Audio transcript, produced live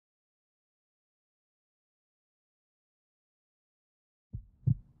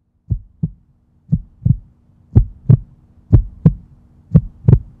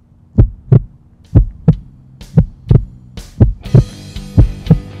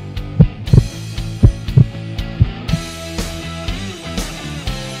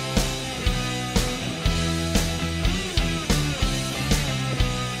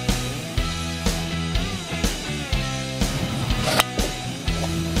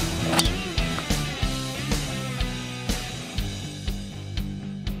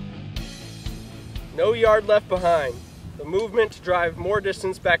No yard left behind. The movement to drive more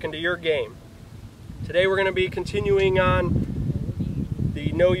distance back into your game. Today we're going to be continuing on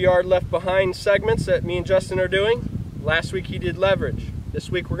the no yard left behind segments that me and Justin are doing. Last week he did leverage.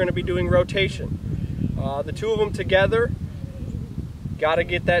 This week we're going to be doing rotation. The two of them together, got to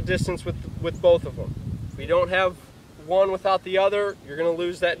get that distance with both of them. If we don't have one without the other, you're going to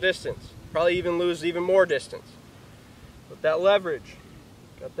lose that distance. Probably even lose even more distance. With that leverage,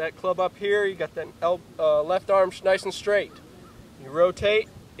 got that club up here, you got that left arm nice and straight. You rotate.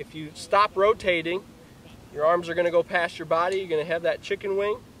 If you stop rotating, your arms are going to go past your body. You're going to have that chicken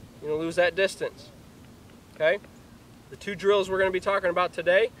wing. You're going to lose that distance. Okay? The two drills we're going to be talking about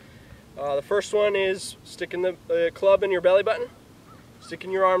today. The first one is sticking the club in your belly button,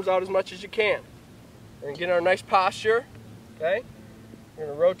 sticking your arms out as much as you can. We're going to get our nice posture. Okay? We're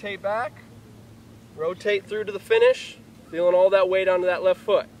going to rotate back, rotate through to the finish, feeling all that weight onto that left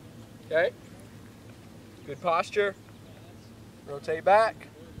foot. Okay? Good posture. Rotate back,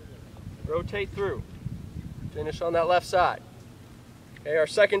 rotate through. Finish on that left side. Okay, our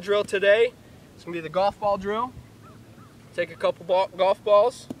second drill today is going to be the golf ball drill. Take a couple golf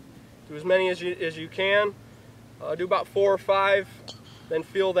balls, do as many as you can. Do about 4 or 5, then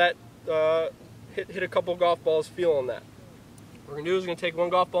feel that, hit a couple golf balls feeling that. What we're going to do is we're going to take one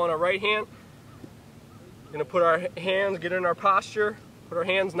golf ball in our right hand. We're going to put our hands, get in our posture, put our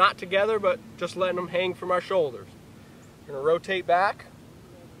hands not together, but just letting them hang from our shoulders. We're going to rotate back,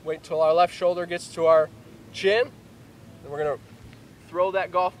 wait until our left shoulder gets to our chin, and we're going to throw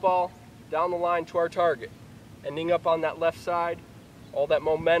that golf ball down the line to our target, ending up on that left side. All that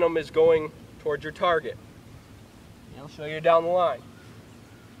momentum is going towards your target. I'll show you down the line.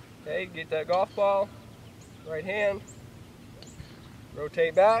 Okay, get that golf ball, right hand,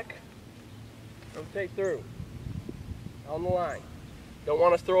 rotate back, rotate through, down the line. Don't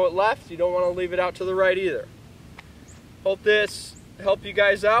want to throw it left, you don't want to leave it out to the right either. Hope this helped you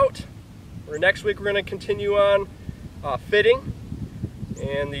guys out. Next week we're going to continue on fitting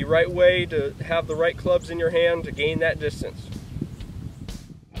and the right way to have the right clubs in your hand to gain that distance.